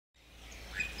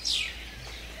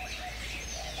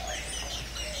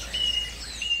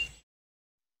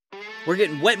We're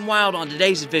getting wet and wild on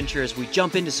today's adventure as we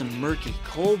jump into some murky,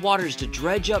 cold waters to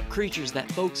dredge up creatures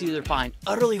that folks either find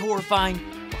utterly horrifying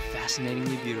or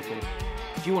fascinatingly beautiful.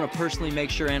 If you want to personally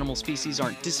make sure animal species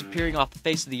aren't disappearing off the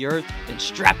face of the earth, then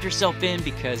strap yourself in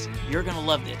because you're going to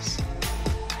love this.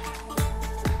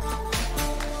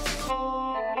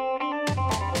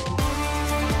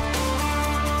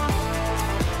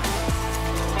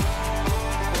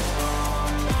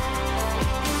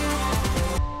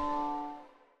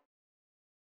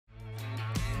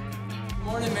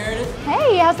 Morning, Meredith.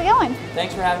 Hey, how's it going?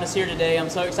 Thanks for having us here today. I'm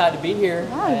so excited to be here.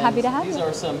 Yeah, I'm happy to have you. These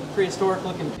are some prehistoric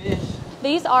looking fish.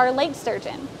 These are lake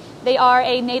sturgeon. They are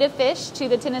a native fish to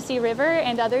the Tennessee River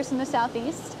and others in the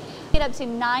southeast. They get up to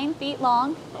 9 feet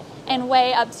long and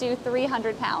weigh up to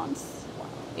 300 pounds. Wow.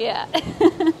 Yeah.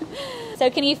 So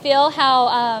can you feel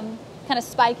how kind of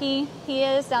spiky he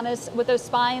is down his, with those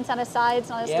spines on his sides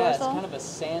and on his dorsal? Yeah, it's kind of a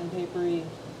sandpapery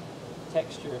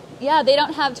texture. Yeah, they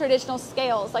don't have traditional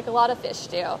scales like a lot of fish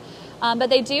do. But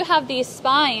they do have these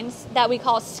spines that we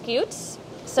call scutes.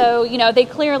 So, you know, they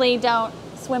clearly don't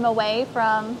swim away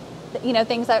from, you know,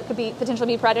 things that could be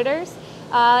potentially be predators.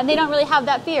 And they don't really have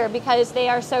that fear because they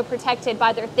are so protected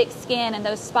by their thick skin and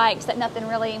those spikes that nothing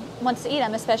really wants to eat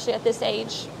them, especially at this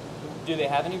age. Do they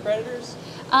have any predators?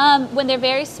 When they're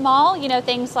very small, you know,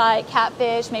 things like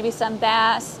catfish, maybe some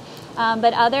bass.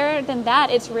 But other than that,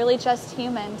 it's really just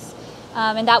humans.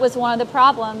 And that was one of the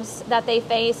problems that they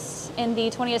faced in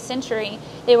the 20th century.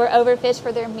 They were overfished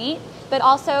for their meat, but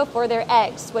also for their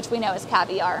eggs, which we know is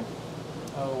caviar.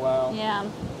 Oh, wow. Yeah.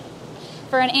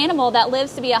 For an animal that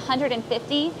lives to be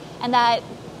 150 and that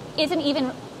isn't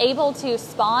even able to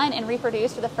spawn and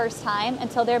reproduce for the first time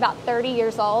until they're about 30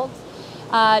 years old,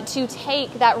 to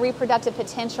take that reproductive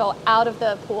potential out of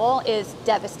the pool is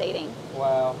devastating.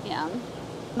 Wow. Yeah.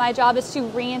 My job is to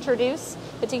reintroduce,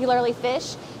 particularly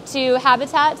fish, to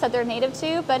habitats that they're native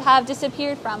to but have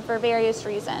disappeared from for various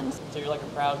reasons. So you're like a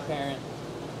proud parent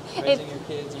raising your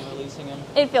kids and releasing them?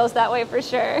 It feels that way for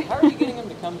sure. How are you getting them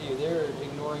to come to you? They're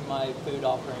ignoring my food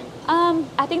offering.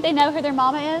 I think they know who their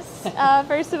mama is,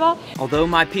 first of all. Although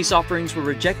my peace offerings were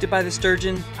rejected by the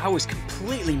sturgeon, I was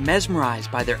completely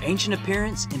mesmerized by their ancient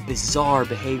appearance and bizarre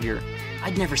behavior.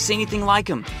 I'd never seen anything like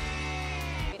them.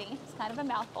 It's kind of a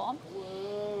mouthful.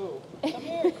 Whoa. Come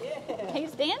here. Yeah.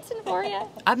 He's dancing for you.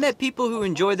 I've met people who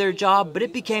enjoy their job, but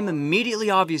it became immediately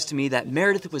obvious to me that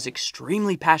Meredith was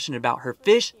extremely passionate about her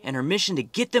fish and her mission to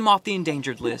get them off the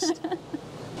endangered list.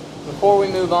 Before we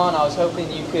move on, I was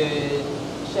hoping you could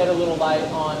shed a little light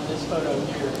on this photo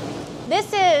here.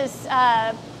 This is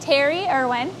Terry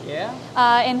Irwin. Yeah?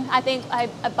 And I think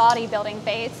a bodybuilding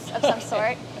face of some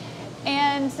sort.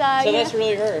 And so that's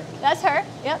really her? That's her.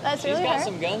 Yep, that's really her. She's got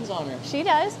some guns on her. She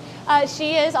does.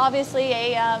 She is obviously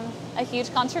a huge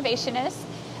conservationist.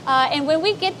 And when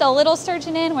we get the little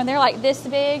sturgeon in, when they're like this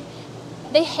big,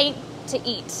 they hate to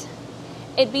eat.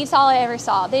 It beats all I ever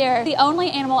saw. They are the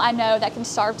only animal I know that can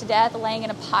starve to death laying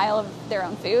in a pile of their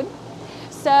own food.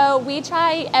 So we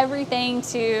try everything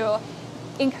to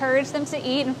encourage them to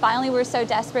eat, and finally we're so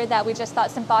desperate that we just thought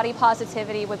some body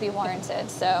positivity would be warranted.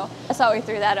 So that's why we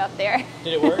threw that up there.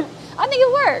 Did it work? I think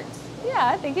it worked. Yeah,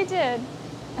 I think it did.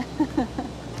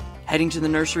 Heading to the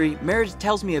nursery, Meredith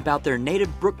tells me about their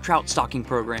native brook trout stocking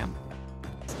program.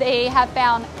 They have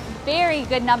found very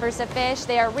good numbers of fish.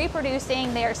 They are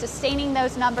reproducing, they are sustaining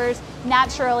those numbers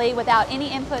naturally without any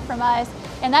input from us,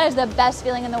 and that is the best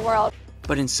feeling in the world.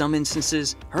 But in some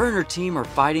instances, her and her team are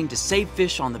fighting to save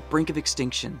fish on the brink of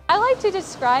extinction. I like to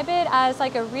describe it as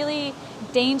like a really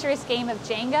dangerous game of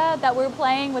Jenga that we're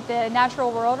playing with the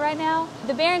natural world right now.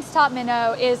 The Barron's top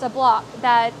minnow is a block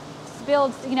that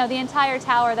builds, you know, the entire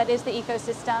tower that is the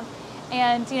ecosystem.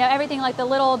 And, you know, everything like the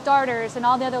little darters and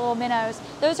all the other little minnows,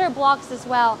 those are blocks as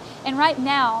well. And right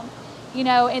now, you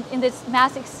know, in this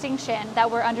mass extinction that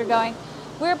we're undergoing,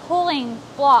 we're pulling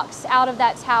blocks out of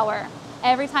that tower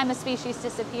every time a species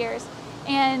disappears.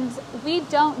 And we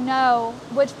don't know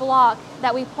which block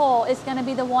that we pull is going to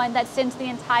be the one that sends the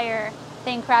entire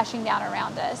thing crashing down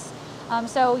around us.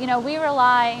 So, you know, we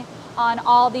rely on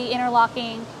all the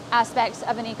interlocking aspects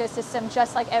of an ecosystem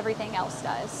just like everything else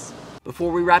does.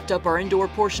 Before we wrapped up our indoor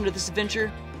portion of this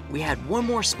adventure, we had one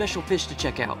more special fish to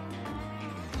check out.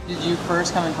 Did you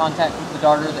first come in contact with the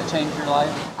darter that changed your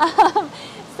life?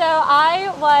 So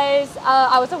I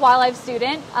was a wildlife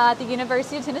student at the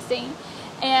University of Tennessee,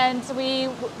 and we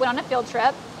went on a field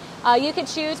trip. You could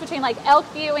choose between like elk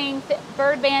viewing,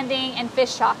 bird banding, and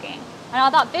fish shocking. And I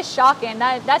thought fish shocking,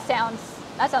 that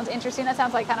sounds interesting. That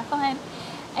sounds like kind of fun.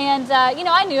 And you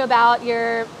know, I knew about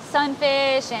your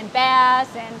sunfish and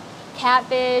bass and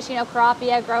catfish, you know,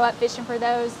 crappie. I grow up fishing for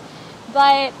those.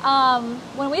 But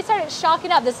when we started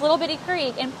shocking up this little bitty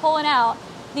creek and pulling out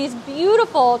these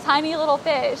beautiful, tiny little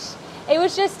fish, it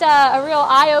was just a real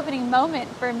eye-opening moment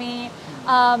for me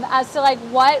as to like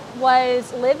what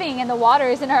was living in the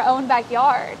waters in our own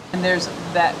backyard. And there's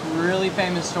that really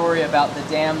famous story about the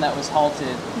dam that was halted.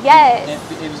 Yes.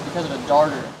 And it was because of a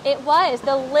darter. It was.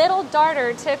 The little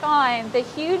darter took on the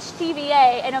huge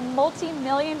TVA in a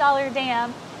multi-million-dollar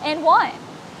dam and won.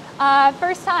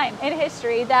 First time in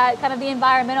history that kind of the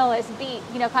environmentalists beat,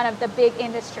 you know, kind of the big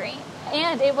industry.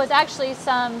 And it was actually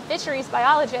some fisheries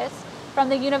biologists from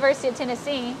the University of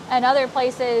Tennessee and other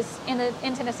places in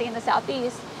Tennessee in the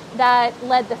southeast that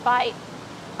led the fight.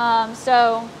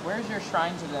 So where's your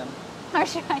shrine to them? our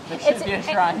shrine. There should be a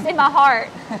shrine. It's in my heart.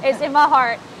 It's in my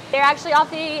heart. They're actually off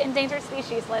the endangered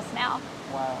species list now.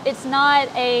 Wow. It's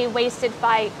not a wasted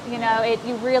fight. You know,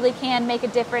 you really can make a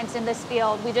difference in this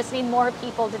field. We just need more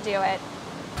people to do it.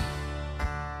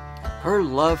 Her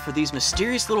love for these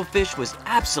mysterious little fish was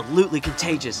absolutely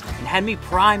contagious and had me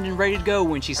primed and ready to go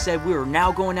when she said we were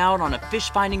now going out on a fish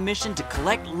finding mission to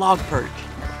collect log perch.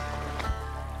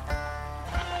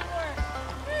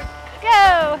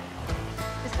 Go!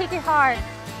 Just keep your heart.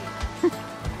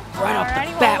 Right off Alrighty,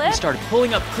 the we'll bat, we lift. started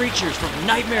pulling up creatures from a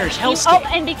nightmarish Oh, hellscape.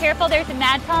 and be careful, there's a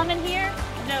madcom in here.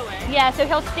 No way. Yeah, so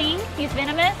he'll sting, he's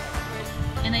venomous.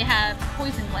 And they have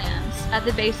poison glands at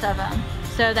the base of them,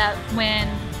 so that when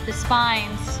the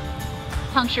spines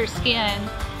puncture skin,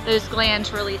 those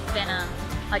glands release venom,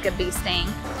 like a bee sting.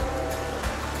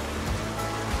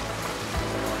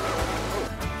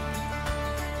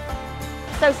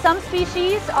 So some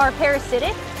species are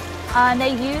parasitic. They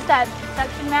use that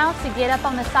suction mouth to get up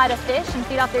on the side of fish and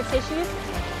feed off their tissues.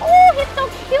 Oh, he's so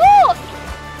cute!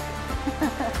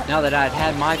 Now that I'd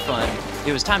had my fun,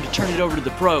 it was time to turn it over to the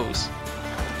pros.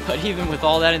 But even with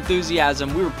all that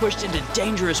enthusiasm, we were pushed into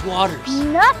dangerous waters.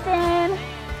 Nothing.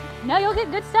 No, you'll get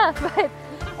good stuff, but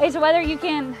it's whether you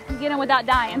can get them without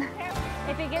dying.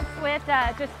 If it gets wet,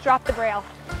 just drop the braille.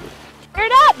 Tear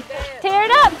it up! Tear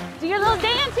it up! Do your little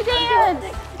dancey dance!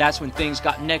 That's when things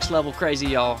got next level crazy,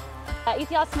 y'all.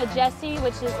 Ethiopsma jessie,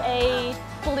 which is a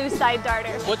blue side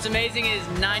darter. What's amazing is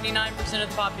 99% of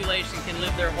the population can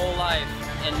live their whole life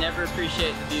and never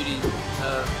appreciate the beauty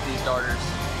of these darters.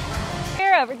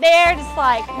 They're over there, just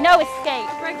like, no escape.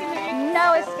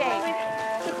 No escape.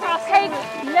 Take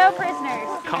no prisoners.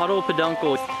 Caudal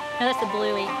peduncle. No, that's the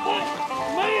bluey.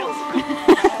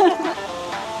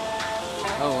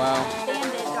 Oh wow.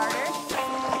 Banded darter.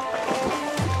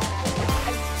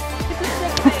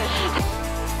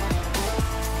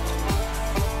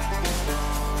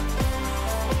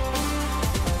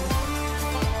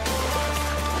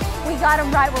 We got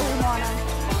him right where we want him.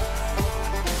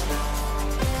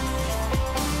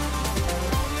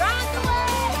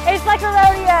 It's like a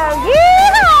rodeo.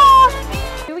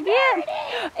 Yeah! Do it again.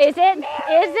 Is it? Is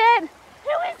it? Who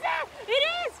is that? It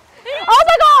is! It is! Oh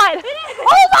my God!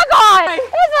 Oh my God!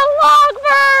 It's a log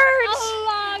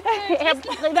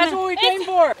bird! That's what we came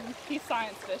for. He's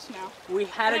science fish now. We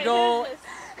had a goal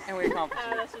and we accomplished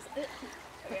it. That's just it.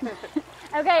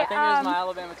 Okay, I think it was my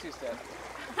Alabama two-step.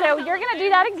 so you're gonna do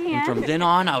that again. And from then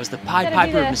on, I was the Pied Gotta do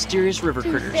Piper the of mysterious river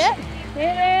critters.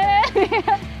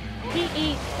 Two-step. He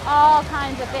eats all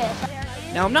kinds of fish.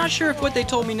 Now, I'm not sure if what they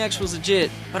told me next was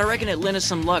legit, but I reckon it lent us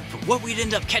some luck for what we'd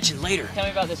end up catching later. Tell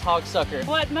me about this hog sucker.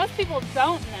 What most people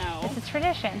don't know It's a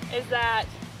tradition. is that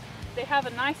they have a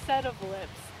nice set of lips.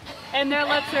 And their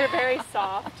lips are very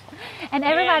soft. And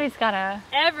everybody's gotta.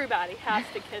 Everybody has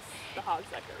to kiss the hog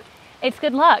sucker. It's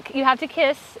good luck. You have to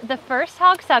kiss the first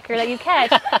hog sucker that you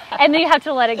catch, and then you have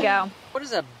to let it go. What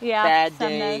does a Yeah, bad some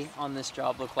day days. on this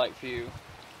job look like for you?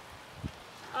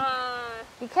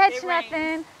 You catch It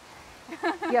nothing.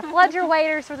 You flood your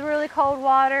waders with really cold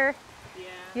water.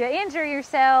 Yeah. You injure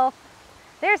yourself.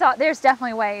 There's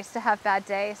definitely ways to have bad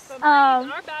days. But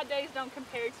our bad days don't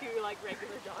compare to like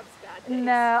regular jobs' bad days.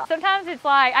 No. Sometimes it's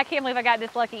like, I can't believe I got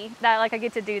this lucky that like I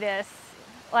get to do this.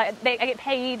 Like I get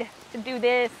paid to do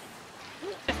this.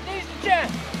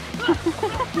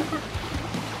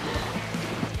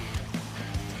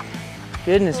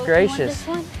 Goodness So gracious.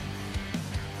 you want this one?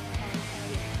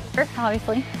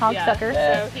 Obviously, hog Yeah, sucker.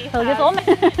 So he So this has,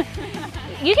 little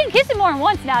You can kiss him more than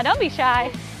once now. Don't be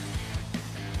shy.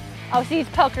 Oh, see, he's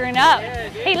pokering up. Yeah,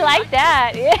 dude. He liked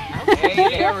that. Yeah. Hey,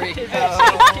 there we go.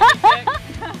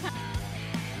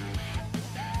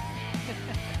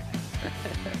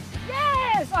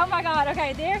 Yes! Oh my God.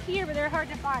 Okay, they're here, but they're hard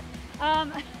to find.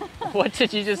 What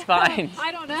did you just find?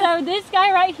 I don't know. So this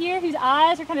guy right here, whose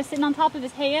eyes are kind of sitting on top of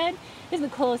his head, this is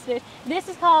the coolest fish. This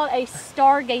is called a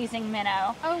stargazing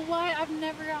minnow. Oh, what? I've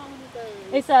never gotten one of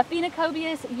those. It's a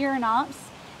Phoenocobius uranops,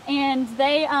 And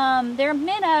they're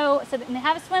minnow, so they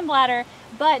have a swim bladder,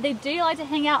 but they do like to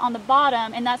hang out on the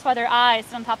bottom, and that's why their eyes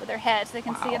sit on top of their head so they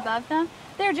can see above them.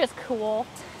 They're just cool.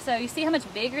 So you see how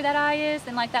much bigger that eye is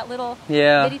than like that little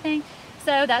bitty thing?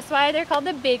 So that's why they're called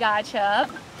the big eye chub.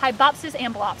 Hybopsis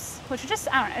amblops, which are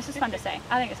just, I don't know, it's just fun to say.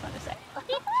 I think it's fun to say.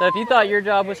 So if you thought your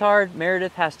job was hard,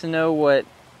 Meredith has to know what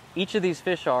each of these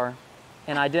fish are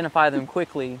and identify them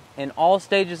quickly in all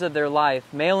stages of their life,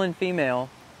 male and female,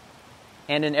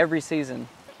 and in every season.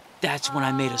 That's when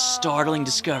I made a startling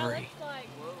discovery.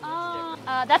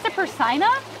 That's a Persina,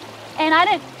 and I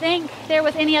didn't think there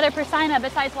was any other Persina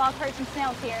besides wild perch and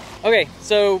snails here. Okay,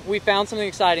 so we found something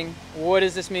exciting. What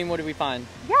does this mean? What did we find?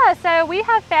 Yeah, so we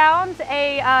have found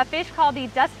a fish called the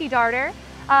dusky darter.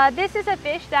 This is a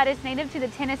fish that is native to the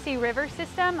Tennessee River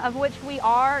system, of which we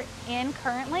are in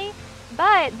currently.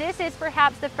 But this is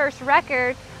perhaps the first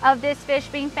record of this fish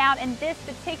being found in this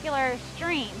particular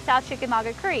stream, South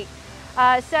Chickamauga Creek.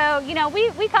 So, you know,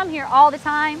 we come here all the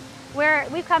time.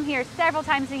 We've come here several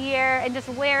times a year and just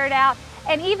wear it out.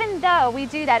 And even though we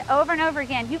do that over and over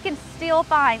again, you can still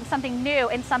find something new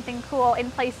and something cool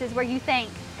in places where you think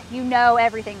you know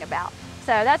everything about.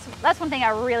 So that's one thing I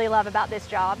really love about this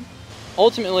job.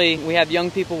 Ultimately, we have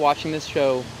young people watching this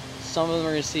show. Some of them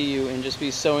are going to see you and just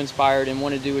be so inspired and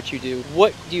want to do what you do.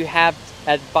 What do you have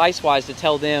advice-wise to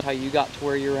tell them how you got to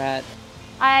where you're at?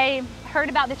 I heard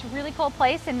about this really cool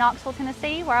place in Knoxville,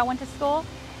 Tennessee, where I went to school,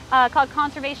 called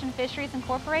Conservation Fisheries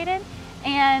Incorporated.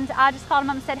 And I just called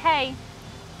them up and said, hey,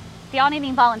 do y'all need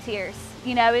any volunteers?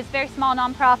 You know, it's a very small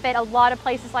nonprofit. A lot of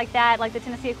places like that, like the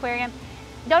Tennessee Aquarium,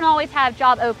 don't always have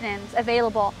job openings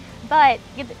available. But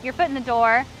get your foot in the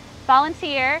door,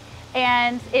 volunteer,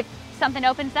 and if something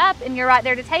opens up and you're right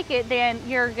there to take it, then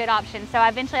you're a good option. So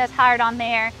eventually I was hired on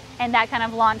there, and that kind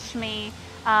of launched me,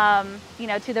 you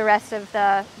know, to the rest of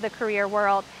the career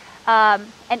world.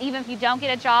 And even if you don't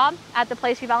get a job at the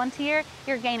place you volunteer,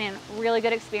 you're gaining really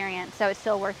good experience, so it's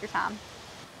still worth your time.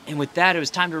 And with that, it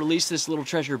was time to release this little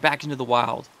treasure back into the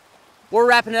wild. We're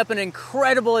wrapping up an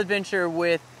incredible adventure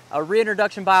with a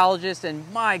reintroduction biologist,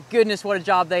 and my goodness, what a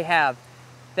job they have.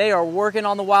 They are working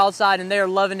on the wild side, and they are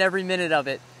loving every minute of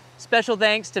it. Special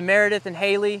thanks to Meredith and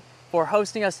Haley for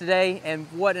hosting us today, and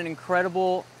what an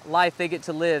incredible life they get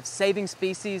to live, saving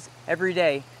species every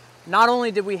day. Not only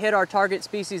did we hit our target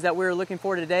species that we were looking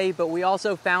for today, but we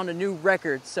also found a new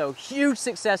record, so huge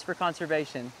success for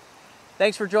conservation.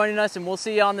 Thanks for joining us, and we'll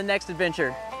see you on the next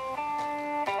adventure.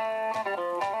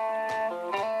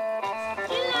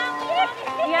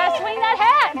 You gotta swing that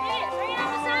hat!